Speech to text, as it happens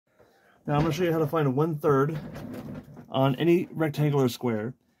Now I'm going to show you how to find 1/3 on any rectangle or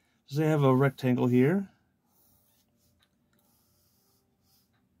square. So say I have a rectangle here,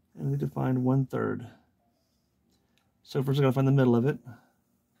 and we need to find 1/3. So first I got to find the middle of it.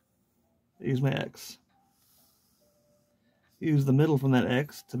 I use my X. Use the middle from that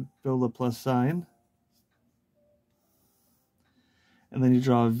X to build a plus sign. And then you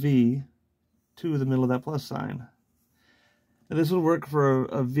draw a V to the middle of that plus sign. And this would work for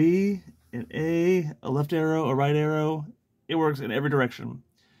a V, an A, a left arrow, a right arrow. It works in every direction.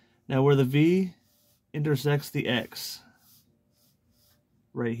 Now where the V intersects the X,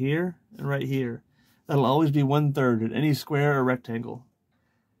 right here and right here, that'll always be 1/3 in any square or rectangle.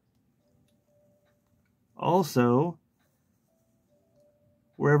 Also,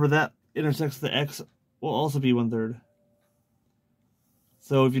 wherever that intersects the X will also be 1/3.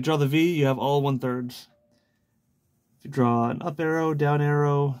 So if you draw the V, you have all 1/3s. If you draw an up arrow, down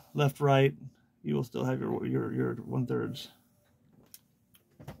arrow, left, right, you will still have your 1/3s.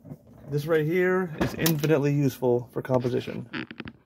 This right here is infinitely useful for composition.